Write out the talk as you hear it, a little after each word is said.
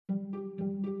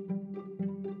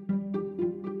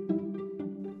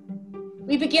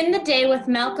We begin the day with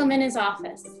Malcolm in his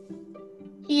office.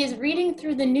 He is reading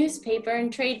through the newspaper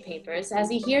and trade papers as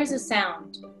he hears a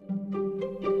sound.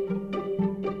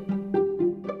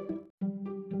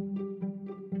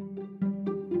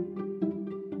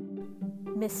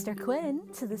 Mr. Quinn,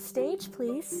 to the stage,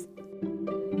 please.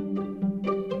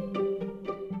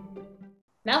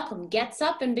 Malcolm gets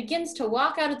up and begins to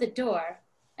walk out of the door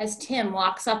as Tim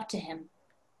walks up to him.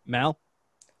 Mal?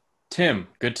 Tim,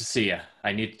 good to see you.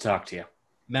 I need to talk to you.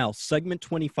 Mal, segment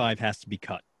 25 has to be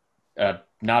cut.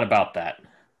 Not about that.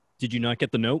 Did you not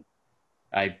get the note?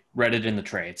 I read it in the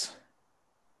trades.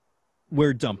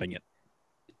 We're dumping it.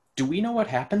 Do we know what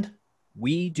happened?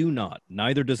 We do not.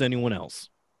 Neither does anyone else.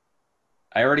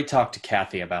 I already talked to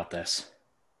Kathy about this.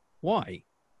 Why?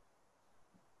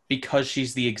 Because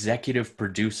she's the executive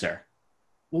producer.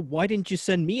 Well, why didn't you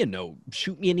send me a note?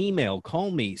 Shoot me an email,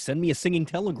 call me, send me a singing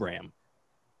telegram.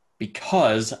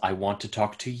 Because I want to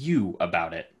talk to you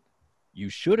about it. You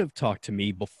should have talked to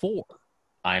me before.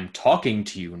 I'm talking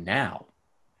to you now.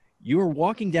 You were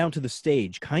walking down to the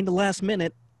stage, kinda last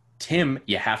minute. Tim,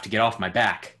 you have to get off my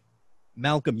back.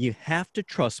 Malcolm, you have to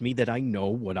trust me that I know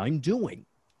what I'm doing.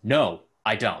 No,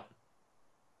 I don't.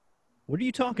 What are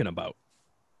you talking about?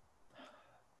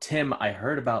 Tim, I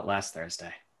heard about last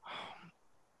Thursday.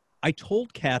 I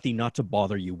told Kathy not to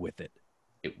bother you with it.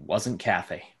 It wasn't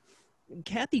Kathy.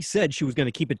 Kathy said she was going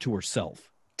to keep it to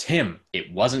herself. Tim,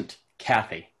 it wasn't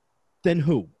Kathy. Then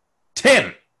who?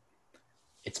 Tim!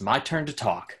 It's my turn to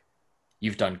talk.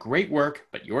 You've done great work,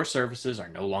 but your services are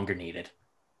no longer needed.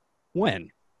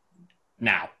 When?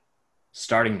 Now.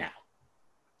 Starting now.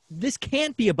 This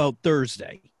can't be about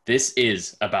Thursday. This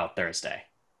is about Thursday.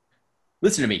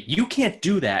 Listen to me. You can't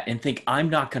do that and think I'm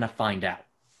not going to find out.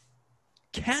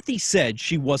 Kathy said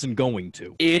she wasn't going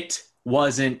to. It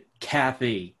wasn't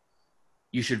Kathy.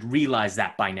 You should realize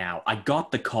that by now. I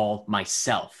got the call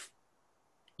myself.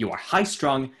 You are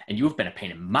high-strung, and you have been a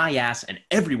pain in my ass and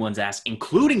everyone's ass,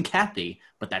 including Kathy,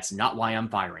 but that's not why I'm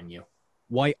firing you.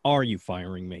 Why are you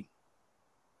firing me?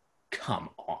 Come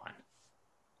on.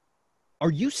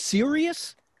 Are you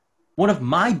serious? One of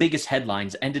my biggest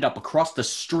headlines ended up across the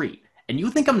street, and you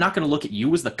think I'm not going to look at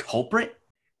you as the culprit?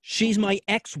 She's my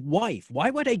ex-wife. Why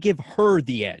would I give her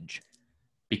the edge?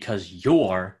 Because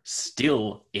you're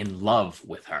still in love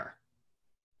with her.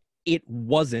 It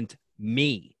wasn't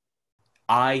me.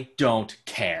 I don't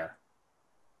care.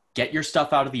 Get your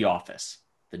stuff out of the office.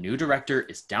 The new director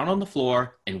is down on the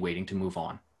floor and waiting to move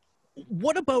on.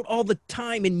 What about all the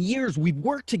time and years we've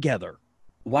worked together?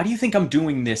 Why do you think I'm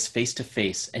doing this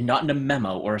face-to-face and not in a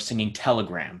memo or a singing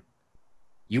telegram?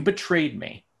 You betrayed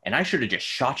me, and I should have just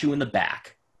shot you in the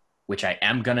back, which I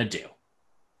am gonna do.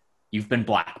 You've been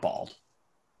blackballed.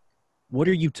 What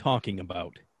are you talking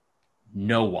about?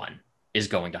 No one is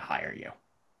going to hire you.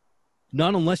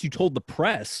 Not unless you told the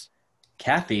press.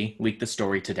 Kathy leaked the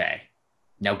story today.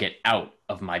 Now get out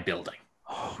of my building.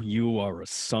 Oh, you are a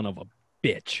son of a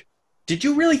bitch. Did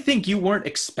you really think you weren't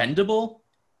expendable?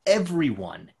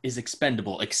 Everyone is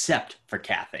expendable except for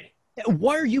Kathy.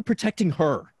 Why are you protecting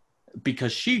her?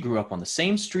 Because she grew up on the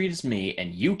same street as me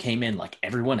and you came in like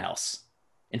everyone else.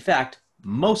 In fact,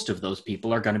 most of those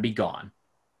people are going to be gone.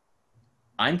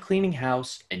 I'm cleaning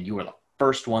house and you are the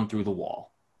first one through the wall.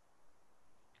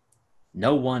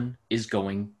 No one is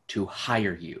going to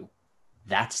hire you.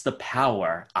 That's the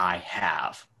power I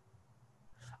have.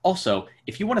 Also,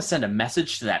 if you want to send a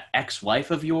message to that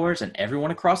ex-wife of yours and everyone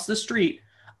across the street,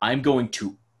 I'm going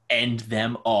to end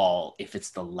them all if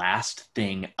it's the last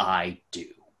thing I do.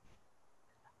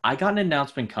 I got an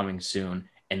announcement coming soon,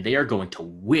 and they are going to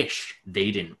wish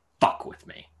they didn't fuck with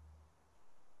me.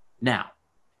 Now,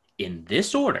 in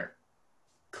this order,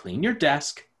 clean your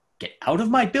desk, get out of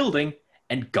my building,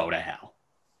 and go to hell.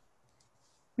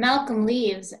 Malcolm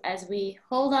leaves as we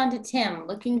hold on to Tim,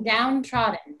 looking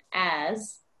downtrodden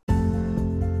as...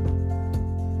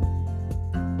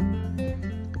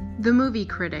 The Movie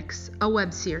Critics, a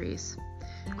web series.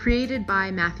 Created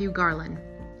by Matthew Garland.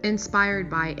 Inspired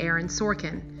by Aaron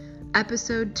Sorkin.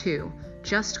 Episode 2,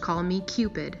 Just Call Me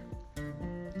Cupid.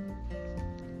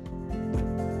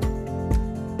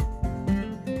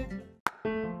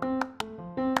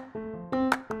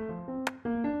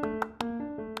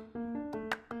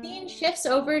 Scene shifts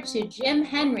over to Jim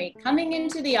Henry coming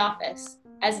into the office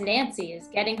as Nancy is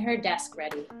getting her desk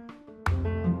ready.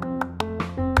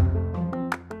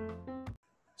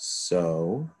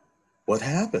 So, what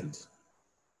happened?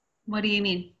 What do you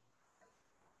mean?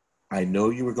 I know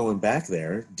you were going back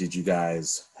there. Did you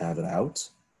guys have it out?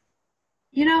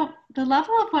 You know, the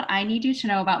level of what I need you to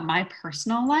know about my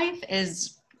personal life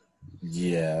is...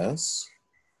 Yes.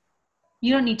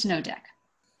 You don't need to know, Dick.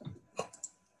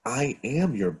 I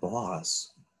am your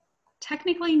boss.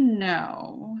 Technically,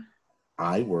 no.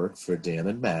 I work for Dan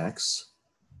and Max.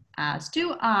 As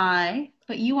do I,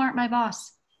 but you aren't my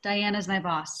boss. Diana's my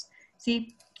boss.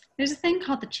 See, there's a thing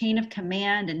called the chain of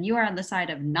command, and you are on the side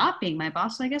of not being my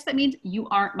boss, so I guess that means you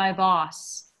aren't my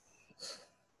boss.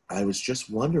 I was just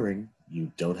wondering.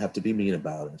 You don't have to be mean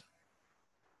about it.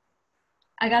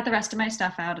 I got the rest of my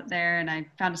stuff out there, and I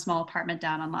found a small apartment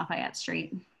down on Lafayette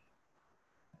Street.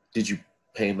 Did you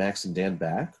pay Max and Dan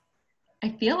back? I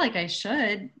feel like I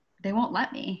should. They won't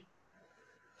let me.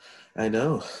 I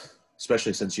know,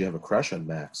 especially since you have a crush on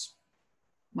Max.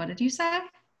 What did you say?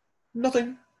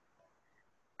 Nothing.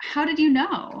 How did you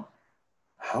know?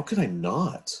 How could I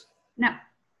not? Now,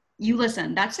 you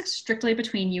listen. That's strictly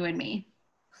between you and me.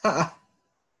 Ha!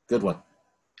 Good one.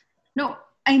 No,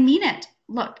 I mean it.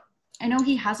 Look, I know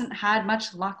he hasn't had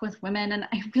much luck with women, and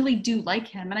I really do like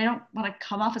him, and I don't want to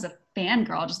come off as a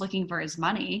fangirl just looking for his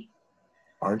money.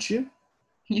 Aren't you?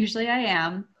 Usually I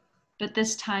am, but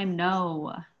this time,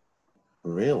 no.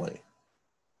 Really?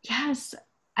 Yes,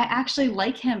 I actually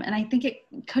like him, and I think it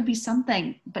could be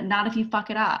something, but not if you fuck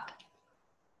it up.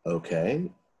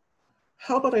 Okay.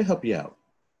 How about I help you out?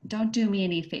 Don't do me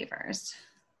any favors.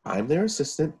 I'm their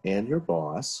assistant and your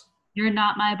boss. You're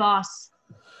not my boss.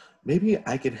 Maybe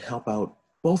I can help out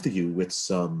both of you with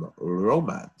some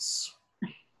romance.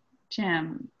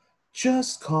 Jim,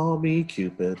 Just call me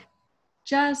Cupid.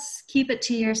 just keep it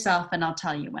to yourself, and I'll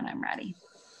tell you when I'm ready.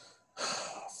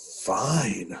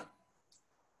 Fine.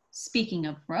 Speaking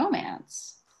of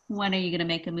romance, when are you going to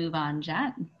make a move on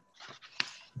Jen?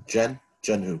 Jen?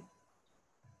 Jen who?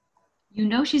 You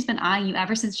know she's been eyeing you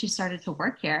ever since she started to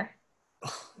work here.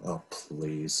 Oh,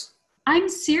 please. I'm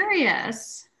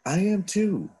serious. I am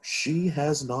too. She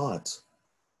has not.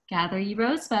 Gather ye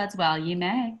rosebuds while ye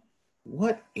may.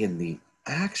 What in the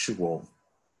actual...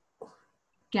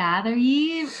 Gather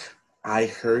ye... I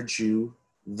heard you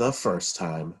the first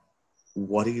time.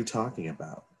 What are you talking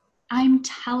about? I'm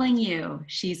telling you,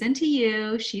 she's into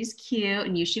you, she's cute,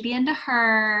 and you should be into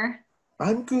her.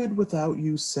 I'm good without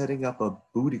you setting up a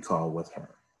booty call with her.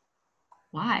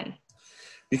 Why?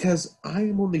 Because I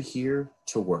am only here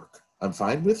to work. I'm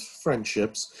fine with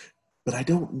friendships, but I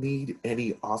don't need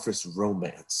any office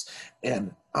romance.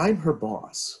 And I'm her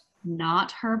boss.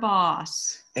 Not her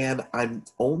boss. And I'm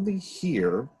only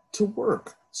here to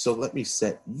work. So let me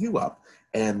set you up,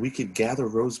 and we can gather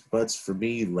rosebuds for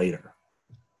me later.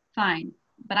 Fine,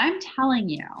 but I'm telling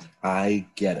you. I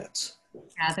get it.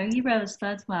 Gather ye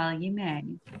rosebuds while ye may.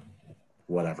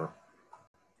 Whatever.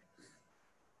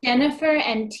 Jennifer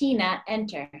and Tina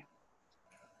enter.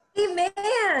 Hey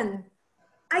man,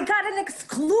 I got an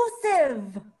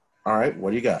exclusive. All right,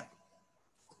 what do you got?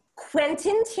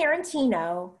 Quentin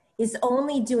Tarantino is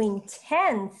only doing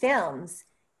 10 films,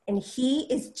 and he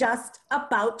is just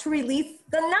about to release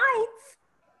the 9th.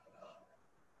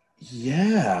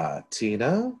 Yeah,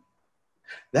 Tina.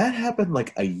 That happened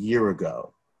like a year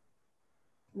ago.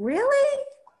 Really?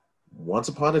 Once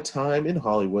Upon a Time in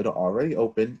Hollywood already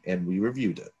opened, and we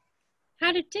reviewed it.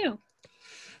 How'd it do?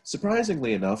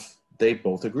 Surprisingly enough, they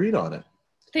both agreed on it.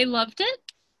 They loved it?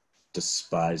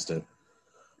 Despised it.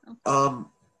 Oh.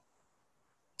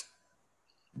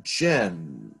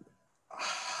 Jen,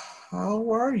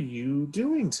 how are you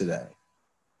doing today?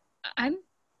 I'm,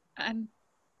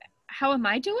 how am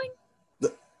I doing?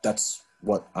 That's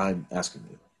what I'm asking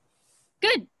you.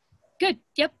 Good.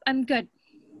 Yep, I'm good.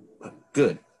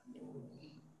 Good.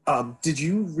 Did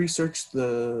you research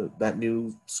that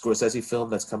new Scorsese film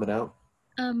that's coming out?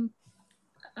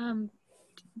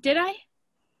 Did I?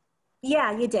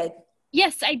 Yeah, you did.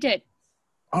 Yes, I did.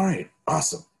 All right,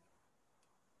 awesome.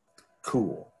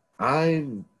 Cool.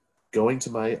 I'm going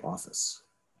to my office.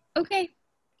 Okay.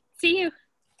 See you.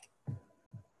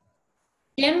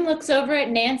 Jim looks over at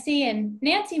Nancy, and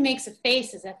Nancy makes a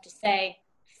face as if to say,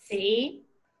 see?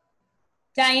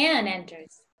 Diane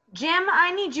enters. Jim,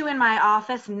 I need you in my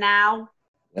office now.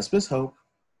 Yes, Miss Hope.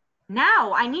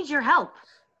 Now, I need your help.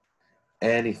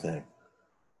 Anything.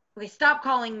 Okay, stop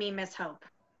calling me Miss Hope.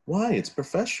 Why? It's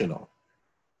professional.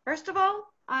 First of all,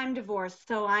 I'm divorced,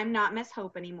 so I'm not Miss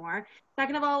Hope anymore.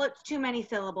 Second of all, it's too many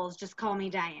syllables. Just call me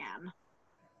Diane.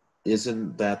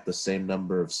 Isn't that the same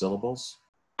number of syllables?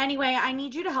 Anyway, I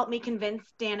need you to help me convince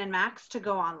Dan and Max to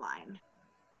go online.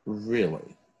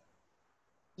 Really?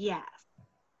 Yes,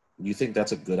 You think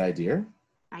that's a good idea?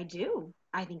 I do.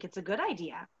 I think it's a good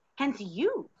idea. Hence,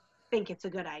 you think it's a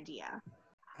good idea.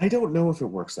 I don't know if it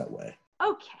works that way.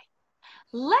 Okay,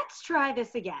 let's try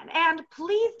this again. And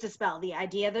please dispel the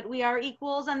idea that we are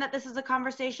equals and that this is a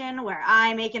conversation where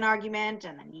I make an argument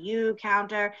and then you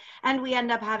counter and we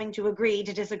end up having to agree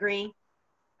to disagree.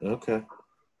 Okay.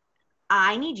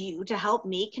 I need you to help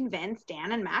me convince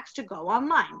Dan and Max to go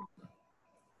online.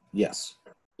 Yes.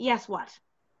 Yes, what?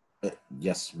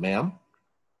 Yes, ma'am.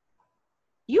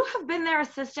 You have been their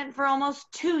assistant for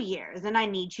almost 2 years, and I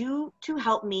need you to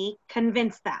help me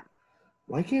convince them.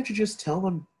 Why can't you just tell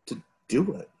them to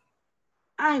do it?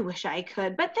 I wish I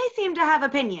could, but they seem to have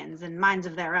opinions and minds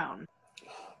of their own.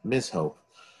 Miss Hope.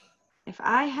 If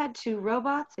I had 2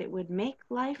 robots, it would make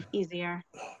life easier.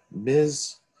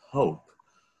 Ms. Hope.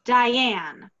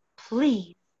 Diane,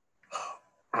 please.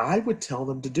 I would tell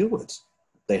them to do it.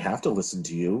 They have to listen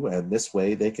to you, and this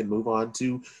way they can move on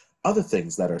to other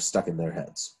things that are stuck in their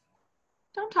heads.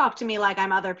 Don't talk to me like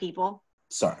I'm other people.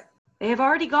 Sorry. They have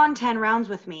already gone 10 rounds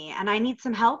with me, and I need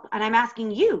some help, and I'm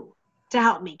asking you to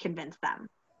help me convince them.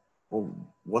 Well,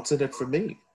 what's in it for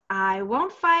me? I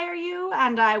won't fire you,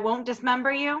 and I won't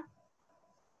dismember you.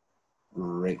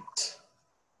 Great.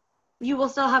 You will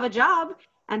still have a job,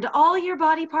 and all your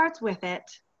body parts with it.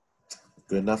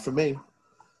 Good enough for me.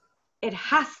 It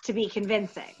has to be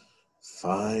convincing.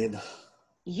 Fine.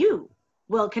 You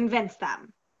will convince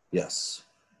them, Yes.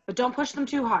 but don't push them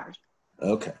too hard.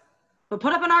 Okay. But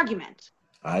put up an argument.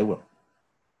 I will.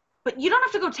 But you don't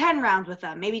have to go 10 rounds with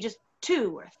them, maybe just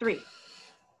 2 or 3.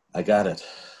 I got it.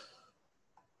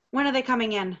 When are they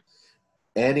coming in?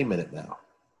 Any minute now.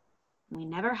 We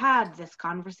never had this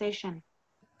conversation.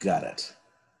 Got it.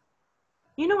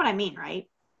 You know what I mean, right?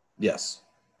 Yes.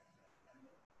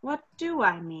 What do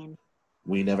I mean?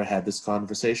 We never had this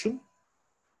conversation?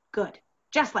 Good.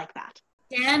 Just like that.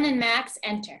 Dan and Max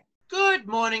enter. Good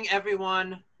morning,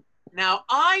 everyone. Now,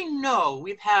 I know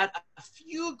we've had a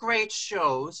few great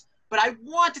shows, but I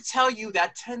want to tell you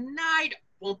that tonight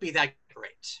won't be that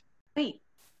great. Wait,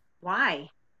 why?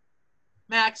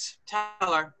 Max,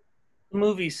 tell her. The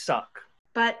movies suck.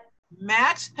 But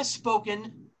Max has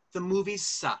spoken. The movies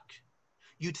suck.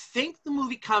 You'd think the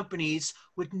movie companies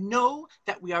would know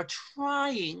that we are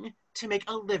trying to make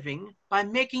a living by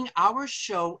making our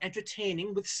show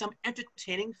entertaining with some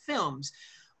entertaining films,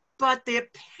 but they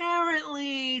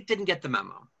apparently didn't get the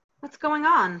memo. What's going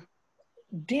on?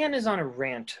 Dan is on a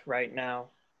rant right now.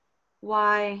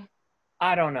 Why?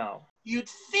 I don't know. You'd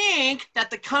think that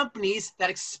the companies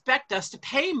that expect us to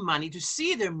pay money to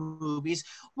see their movies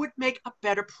would make a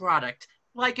better product.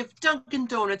 Like if Dunkin'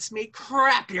 Donuts made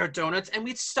crappier donuts and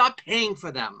we'd stop paying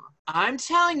for them. I'm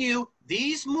telling you,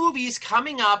 these movies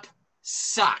coming up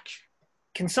suck.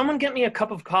 Can someone get me a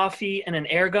cup of coffee and an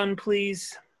air gun,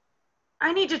 please?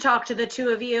 I need to talk to the 2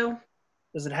 of you.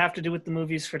 Does it have to do with the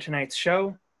movies for tonight's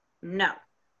show? No.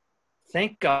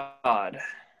 Thank God.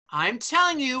 I'm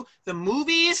telling you, the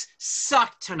movies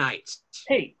suck tonight.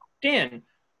 Hey, Dan,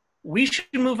 we should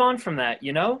move on from that,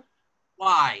 you know?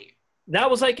 Why? That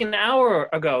was like an hour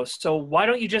ago, so why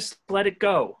don't you just let it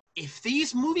go? If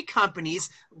these movie companies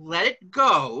let it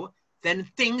go, then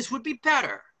things would be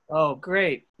better. Oh,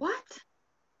 great. What?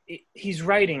 He's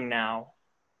writing now.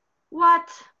 What?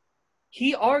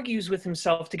 He argues with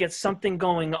himself to get something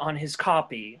going on his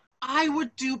copy. I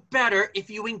would do better if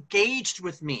you engaged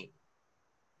with me.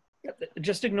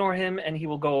 Just ignore him and he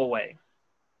will go away.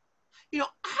 You know,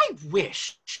 I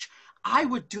wish I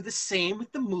would do the same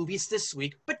with the movies this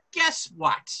week, but guess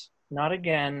what? Not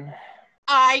again.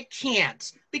 I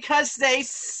can't, because they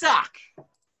suck.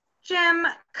 Jim,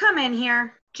 come in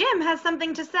here. Jim has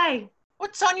something to say.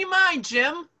 What's on your mind,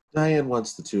 Jim? Diane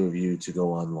wants the 2 of you to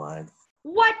go online.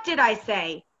 What did I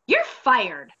say? You're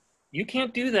fired. You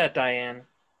can't do that, Diane.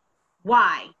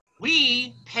 Why?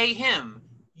 We pay him.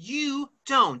 You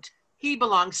don't. He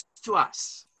belongs to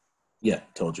us. Yeah,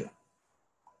 told you.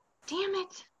 Damn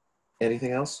it.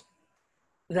 Anything else?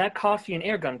 That coffee and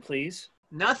air gun, please.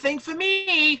 Nothing for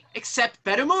me, except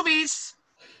better movies.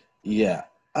 Yeah,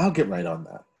 I'll get right on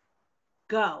that.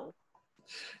 Go.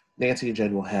 Nancy and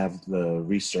Jen will have the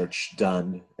research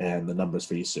done and the numbers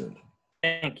for you soon.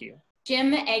 Thank you.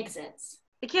 Jim exits.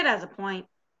 The kid has a point.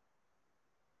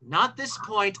 Not this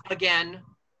point again.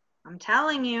 I'm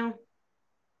telling you.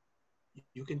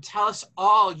 You can tell us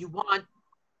all you want.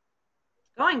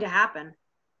 It's going to happen.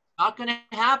 Not gonna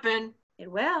happen. It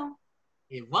will.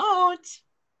 It won't.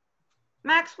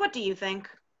 Max, what do you think?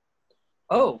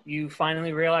 Oh, you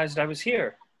finally realized I was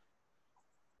here.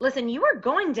 Listen, you are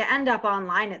going to end up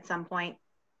online at some point.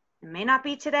 It may not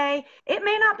be today. It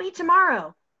may not be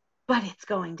tomorrow. But it's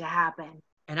going to happen.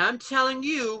 And I'm telling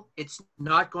you, it's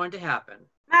not going to happen.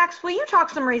 Max, will you talk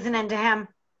some reason into him?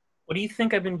 What do you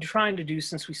think I've been trying to do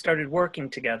since we started working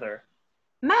together?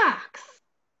 Max!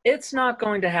 It's not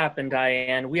going to happen,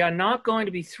 Diane. We are not going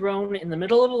to be thrown in the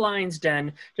middle of a lion's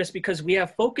den just because we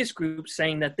have focus groups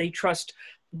saying that they trust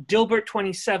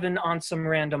Dilbert27 on some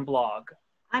random blog.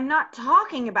 I'm not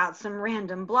talking about some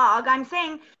random blog. I'm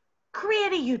saying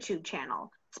create a YouTube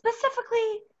channel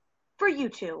specifically for you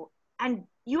two. And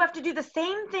you have to do the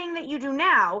same thing that you do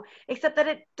now, except that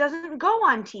it doesn't go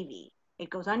on TV. It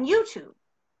goes on YouTube.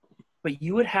 But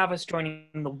you would have us joining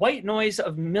the white noise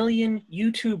of million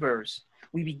YouTubers.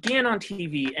 We began on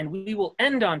TV and we will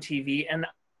end on TV, and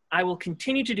I will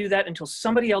continue to do that until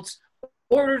somebody else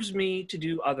orders me to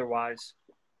do otherwise.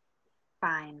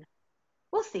 Fine.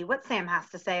 We'll see what Sam has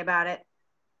to say about it.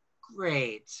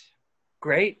 Great.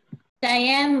 Great.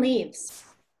 Diane leaves.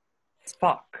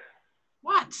 Fuck.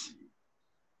 What?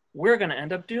 We're gonna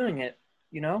end up doing it,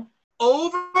 you know?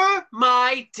 Over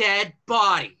my dead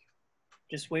body.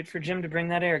 Just wait for Jim to bring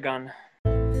that air gun.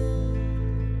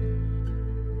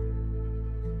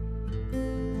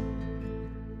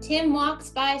 Tim walks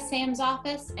by Sam's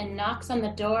office and knocks on the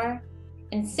door,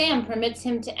 and Sam permits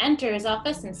him to enter his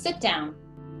office and sit down.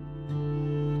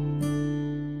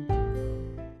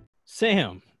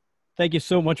 Sam, thank you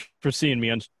so much for seeing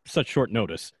me on such short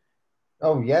notice.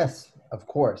 Oh, yes, of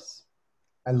course.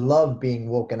 I love being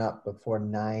woken up before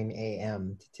 9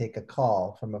 a.m. to take a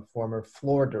call from a former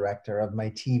floor director of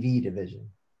my TV division.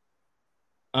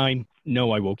 I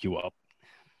know I woke you up.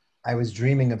 I was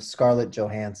dreaming of Scarlett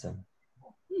Johansson.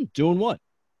 Doing what?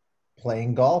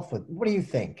 Playing golf with... What do you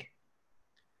think?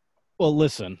 Well,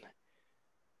 listen.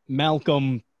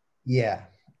 Malcolm... Yeah,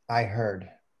 I heard.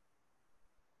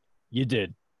 You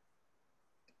did.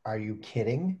 Are you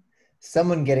kidding?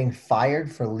 Someone getting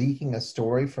fired for leaking a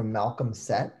story from Malcolm's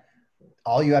set?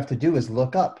 All you have to do is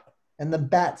look up, and the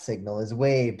bat signal is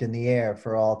waved in the air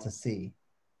for all to see.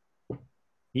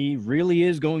 He really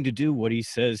is going to do what he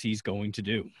says he's going to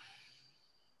do.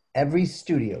 Every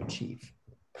studio chief,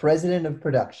 president of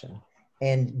production,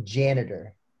 and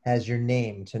janitor has your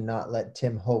name to not let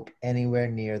Tim Hope anywhere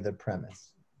near the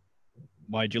premise.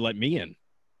 Why'd you let me in?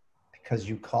 Because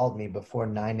you called me before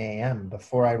 9 a.m.,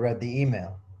 before I read the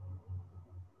email.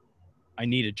 I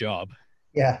need a job.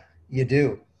 Yeah, you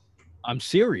do. I'm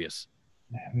serious.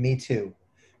 Me too.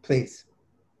 Please,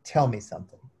 tell me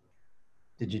something.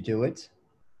 Did you do it?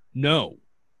 No,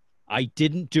 I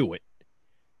didn't do it.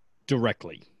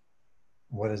 Directly.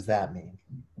 What does that mean?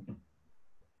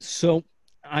 So,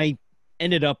 I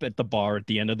ended up at the bar at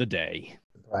the end of the day.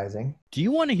 Surprising. Do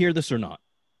you want to hear this or not?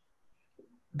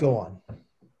 Go on.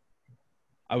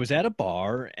 I was at a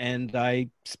bar, and I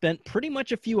spent pretty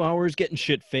much a few hours getting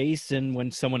shit-faced, and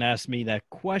when someone asked me that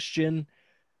question,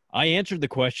 I answered the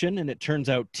question, and it turns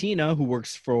out Tina, who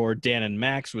works for Dan and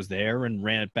Max, was there and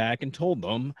ran it back and told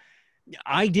them.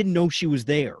 I didn't know she was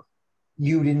there.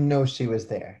 You didn't know she was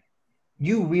there.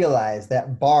 You realize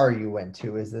that bar you went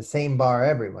to is the same bar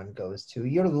everyone goes to.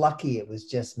 You're lucky it was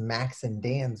just Max and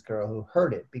Dan's girl who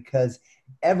heard it, because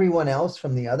everyone else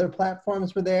from the other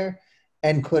platforms were there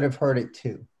and could have heard it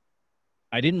too.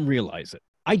 I didn't realize it.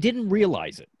 I didn't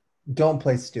realize it. Don't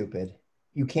play stupid.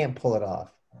 You can't pull it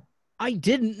off. I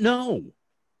didn't know.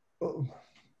 Well,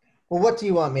 what do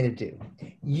you want me to do?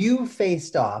 You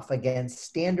faced off against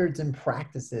standards and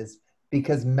practices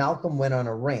because Malcolm went on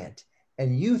a rant,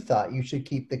 and you thought you should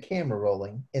keep the camera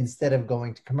rolling instead of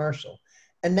going to commercial.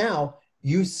 And now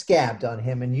you scabbed on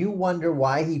him, and you wonder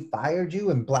why he fired you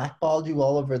and blackballed you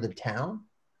all over the town?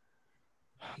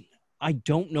 I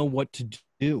don't know what to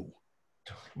do.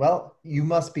 Well, you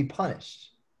must be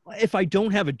punished. If I don't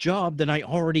have a job, then I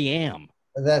already am.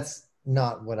 That's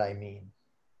not what I mean.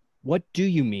 What do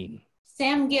you mean?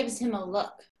 Sam gives him a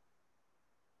look.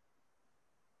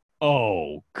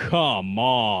 Oh, come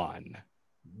on.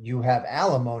 You have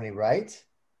alimony, right?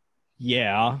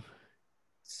 Yeah.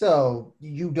 So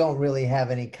you don't really have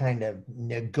any kind of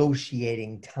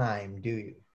negotiating time, do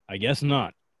you? I guess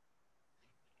not.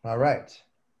 All right.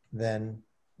 Then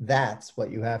that's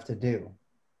what you have to do.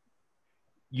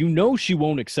 You know she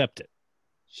won't accept it.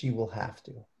 She will have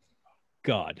to.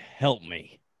 God, help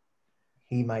me.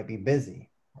 He might be busy.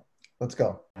 Let's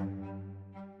go.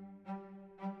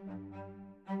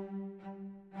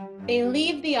 They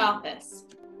leave the office.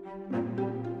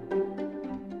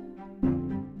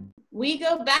 We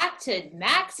go back to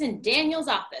Max and Daniel's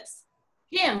office.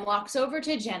 Jim walks over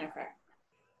to Jennifer.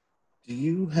 Do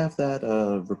you have that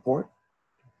report?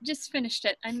 Just finished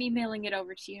it. I'm emailing it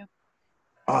over to you.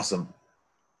 Awesome.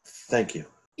 Thank you.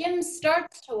 Jim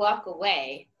starts to walk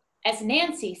away as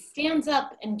Nancy stands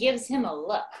up and gives him a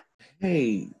look.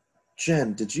 Hey,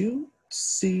 Jen, did you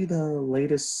see the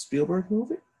latest Spielberg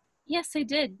movie? Yes, I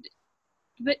did.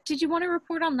 But did you want to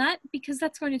report on that? Because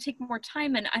that's going to take more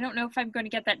time, and I don't know if I'm going to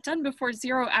get that done before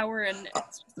 0 hour. And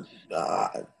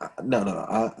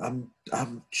No.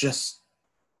 I'm just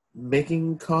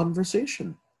making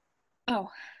conversation. Oh,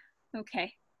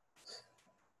 okay.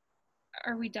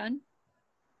 Are we done?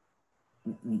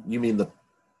 You mean the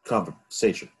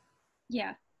conversation?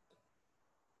 Yeah.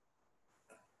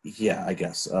 Yeah, I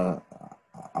guess.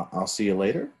 I'll see you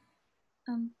later.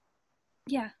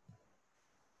 Yeah.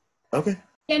 Okay.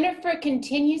 Jennifer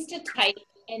continues to type,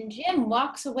 and Jim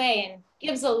walks away and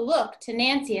gives a look to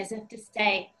Nancy as if to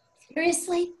say,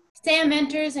 seriously? Sam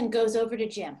enters and goes over to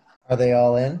Jim. Are they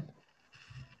all in?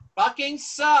 Fucking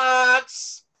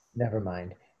sucks. Never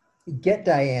mind. Get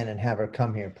Diane and have her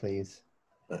come here, please.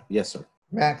 Yes, sir.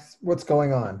 Max, what's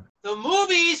going on? The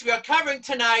movies we are covering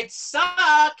tonight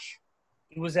suck.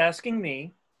 He was asking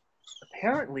me.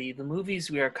 Apparently, the movies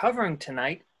we are covering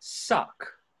tonight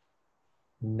suck.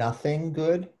 Nothing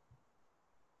good?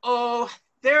 Oh,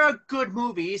 there are good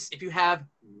movies if you have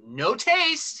no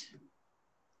taste.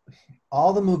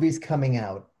 All the movies coming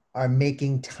out are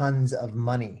making tons of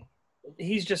money.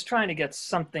 He's just trying to get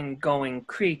something going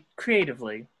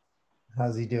creatively.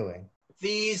 How's he doing?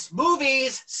 These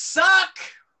movies suck.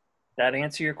 That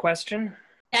answer your question?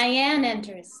 Diane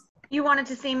enters. You wanted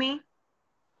to see me?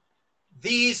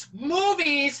 These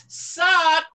movies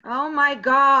suck. Oh my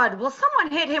God. Will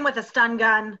someone hit him with a stun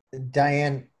gun?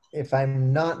 Diane, if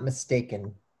I'm not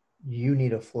mistaken, you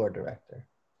need a floor director.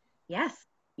 Yes,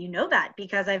 you know that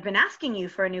because I've been asking you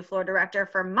for a new floor director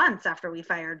for months after we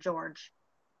fired George.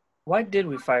 Why did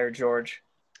we fire George?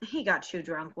 He got too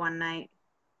drunk one night.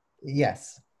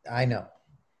 Yes, I know.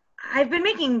 I've been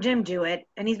making Jim do it,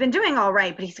 and he's been doing all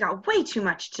right, but he's got way too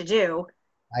much to do.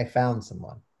 I found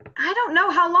someone. I don't know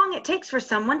how long it takes for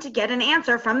someone to get an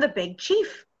answer from the big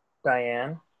chief.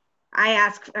 Diane? I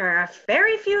ask for a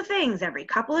very few things every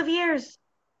couple of years.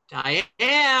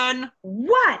 Diane!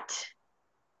 What?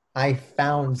 I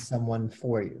found someone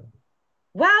for you.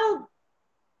 Well,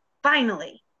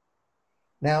 finally.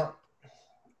 Now,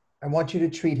 I want you to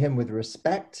treat him with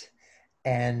respect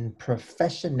and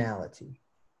professionality.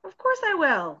 Of course I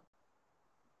will.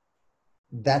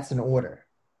 That's an order.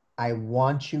 I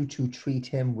want you to treat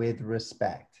him with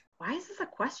respect. Why is this a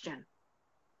question?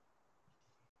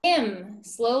 Jim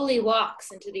slowly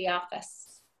walks into the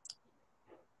office.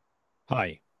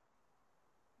 Hi.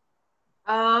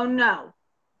 Oh, no.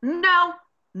 No,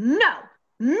 no,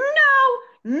 no,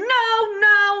 no,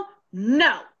 no,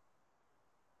 no.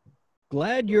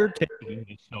 Glad you're taking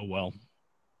it so well.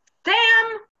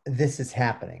 Sam! This is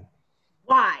happening.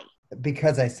 Why?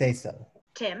 Because I say so.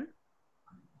 Tim,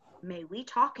 may we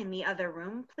talk in the other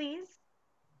room, please?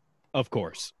 Of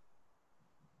course.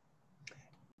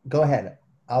 Go ahead.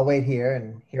 I'll wait here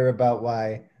and hear about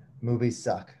why movies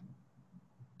suck.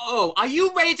 Oh, are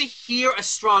you ready to hear a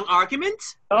strong argument?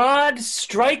 God,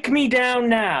 strike me down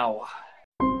now.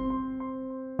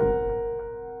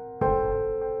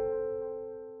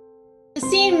 The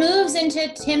scene moves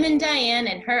into Tim and Diane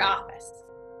in her office.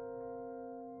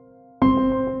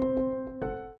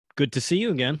 Good to see you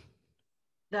again.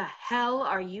 The hell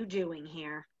are you doing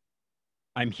here?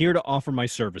 I'm here to offer my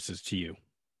services to you.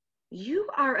 You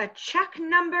are a check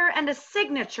number and a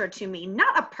signature to me,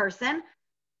 not a person.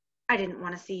 I didn't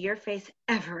want to see your face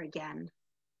ever again.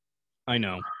 I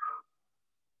know.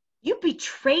 You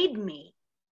betrayed me.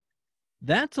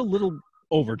 That's a little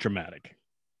overdramatic.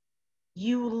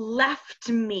 You left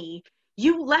me.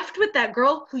 You left with that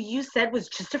girl who you said was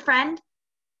just a friend.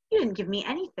 You didn't give me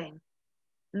anything.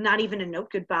 Not even a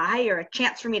note goodbye or a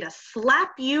chance for me to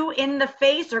slap you in the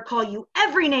face or call you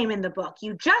every name in the book.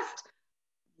 You just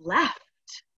left.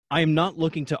 I am not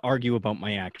looking to argue about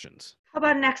my actions. How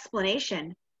about an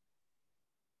explanation?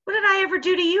 What did I ever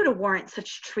do to you to warrant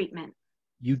such treatment?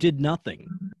 You did nothing.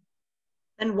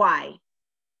 Then why?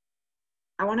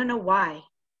 I want to know why.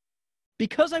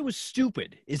 Because I was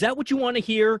stupid. Is that what you want to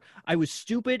hear? I was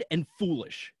stupid and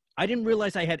foolish. I didn't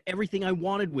realize I had everything I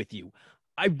wanted with you.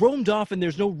 I roamed off and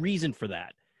there's no reason for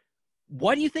that.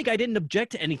 Why do you think I didn't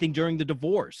object to anything during the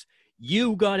divorce?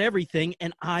 You got everything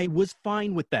and I was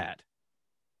fine with that.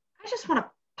 I just want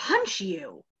to punch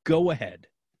you. Go ahead.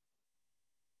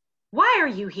 Why are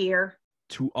you here?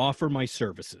 To offer my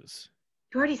services.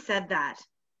 You already said that.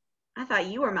 I thought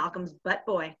you were Malcolm's butt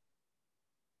boy.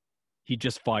 He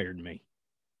just fired me.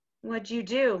 What'd you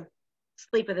do?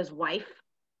 Sleep with his wife?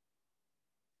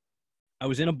 I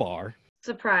was in a bar.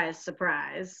 Surprise,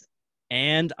 surprise.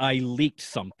 And I leaked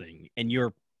something. And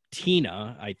your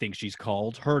Tina, I think she's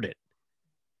called, heard it.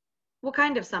 What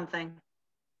kind of something?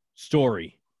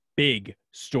 Story. Big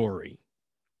story.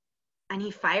 And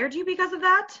he fired you because of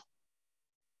that?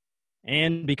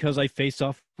 And because I face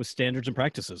off with standards and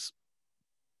practices.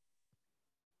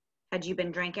 Had you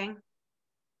been drinking?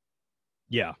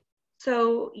 Yeah.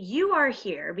 So you are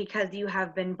here because you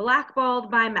have been blackballed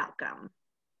by Malcolm.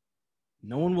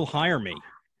 No one will hire me.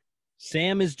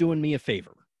 Sam is doing me a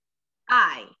favor.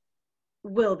 I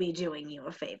will be doing you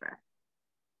a favor.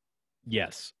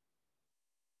 Yes.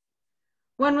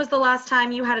 When was the last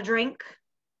time you had a drink?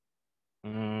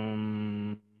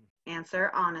 Answer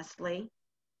honestly.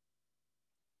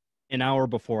 An hour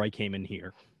before I came in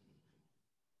here.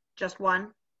 Just one?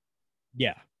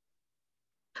 Yeah.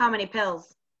 How many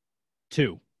pills?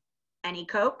 2. Any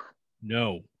Coke?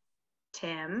 No.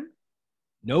 Tim?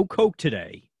 No Coke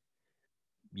today.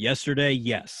 Yesterday,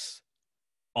 yes.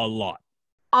 A lot.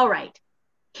 All right.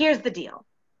 Here's the deal.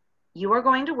 You are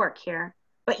going to work here,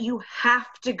 but you have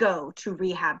to go to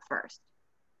rehab first.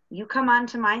 You come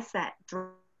onto my set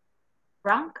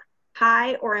drunk,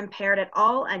 high, or impaired at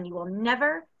all, and you will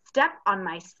never step on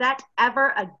my set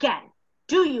ever again.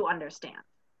 Do you understand?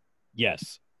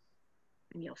 Yes.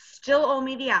 And you'll still owe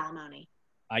me the alimony.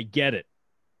 I get it.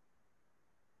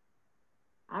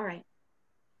 All right.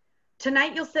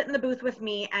 Tonight you'll sit in the booth with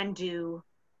me and do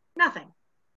nothing.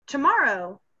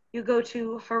 Tomorrow you go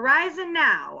to Horizon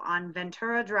Now on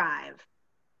Ventura Drive.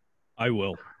 I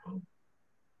will.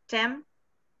 Tim,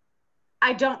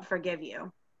 I don't forgive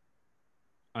you.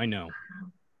 I know.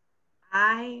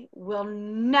 I will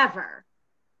never.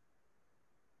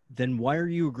 Then why are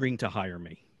you agreeing to hire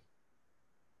me?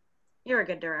 You're a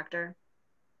good director.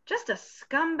 Just a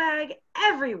scumbag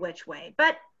every which way,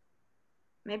 but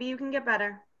maybe you can get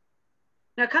better.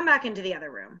 Now come back into the other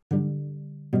room.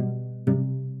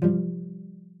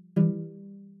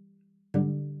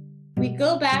 We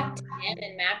go back to Dan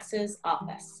and Max's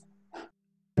office.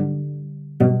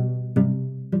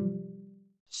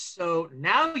 So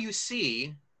now you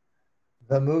see.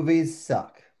 The movies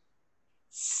suck.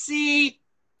 See,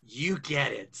 you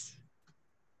get it.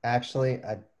 Actually,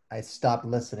 I stopped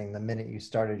listening the minute you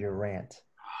started your rant.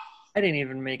 I didn't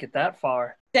even make it that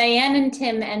far. Diane and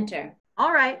Tim enter.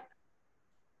 All right.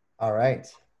 All right.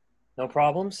 No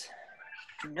problems?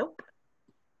 Nope.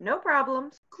 No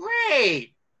problems.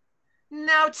 Great.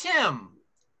 Now, Tim,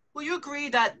 will you agree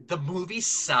that the movies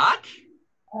suck?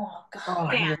 Oh, God.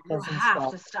 Oh, Dan, it you doesn't have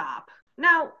stop. to stop.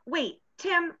 Now, wait,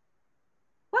 Tim,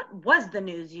 what was the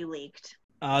news you leaked?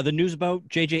 The news about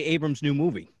J.J. Abrams' new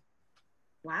movie.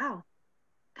 Wow.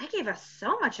 They gave us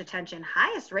so much attention,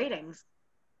 highest ratings.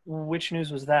 Which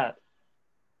news was that?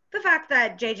 The fact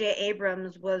that J.J.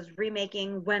 Abrams was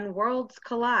remaking When Worlds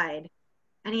Collide,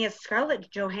 and he has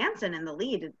Scarlett Johansson in the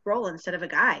lead role instead of a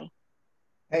guy.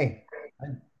 Hey, I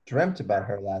dreamt about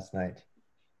her last night.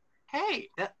 Hey,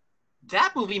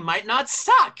 that movie might not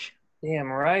suck.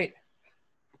 Damn right.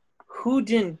 Who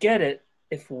didn't get it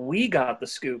if we got the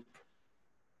scoop?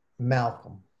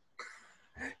 Malcolm.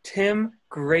 Tim,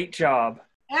 great job.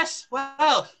 Yes,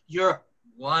 well, you're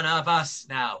one of us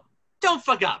now. Don't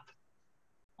fuck up.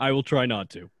 I will try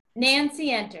not to. Nancy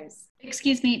enters.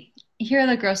 Excuse me, here are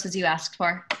the grosses you asked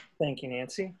for. Thank you,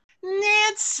 Nancy.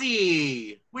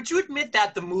 Nancy, would you admit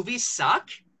that the movies suck?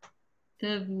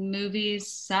 The movies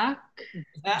suck?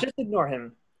 Just ignore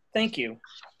him. Thank you.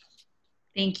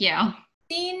 Thank you.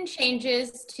 Scene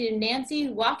changes to Nancy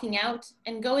walking out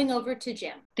and going over to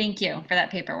Jim. Thank you for that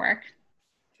paperwork.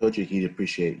 Told you he'd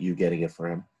appreciate you getting it for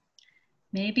him.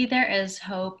 Maybe there is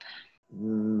hope.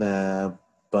 Nah,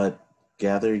 but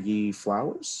gather ye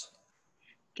flowers?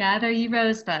 Gather ye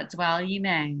rosebuds while ye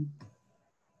may.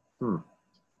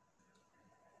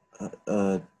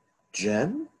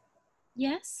 Jen?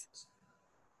 Yes?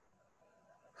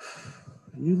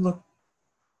 You look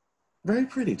very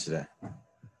pretty today.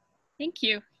 Thank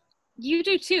you. You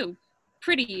do too.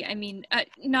 Pretty, I mean,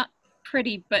 not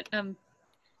pretty, but,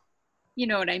 you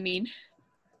know what I mean.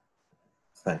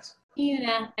 Thanks.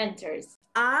 Una enters.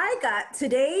 I got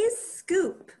today's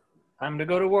scoop. Time to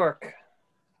go to work.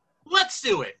 Let's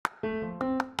do it.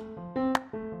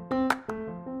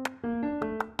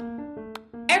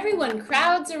 Everyone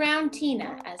crowds around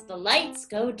Tina as the lights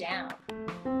go down.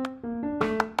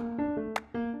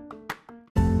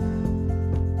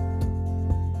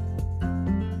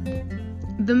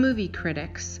 The Movie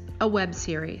Critics, a web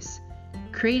series.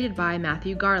 Created by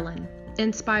Matthew Garland.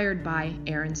 Inspired by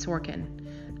Aaron Sorkin.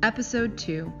 Episode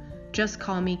 2, Just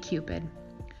Call Me Cupid.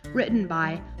 Written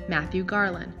by Matthew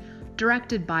Garland.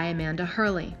 Directed by Amanda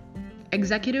Hurley.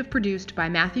 Executive produced by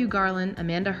Matthew Garland,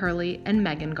 Amanda Hurley, and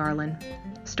Megan Garland.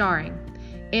 Starring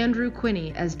Andrew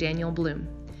Quinney as Daniel Bloom.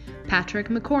 Patrick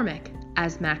McCormick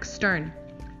as Max Stern.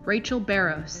 Rachel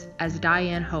Barros as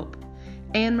Diane Hope.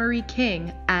 Anne-Marie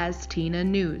King as Tina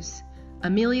News.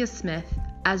 Amelia Smith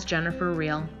as Jennifer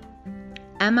Reel.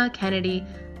 Emma Kennedy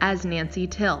as Nancy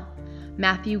Till.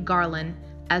 Matthew Garland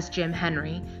as Jim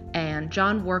Henry, and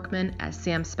John Workman as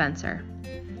Sam Spencer.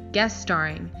 Guest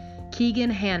starring Keegan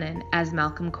Hannon as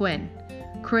Malcolm Quinn,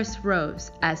 Chris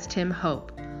Rose as Tim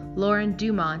Hope, Lauren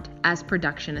Dumont as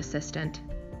production assistant.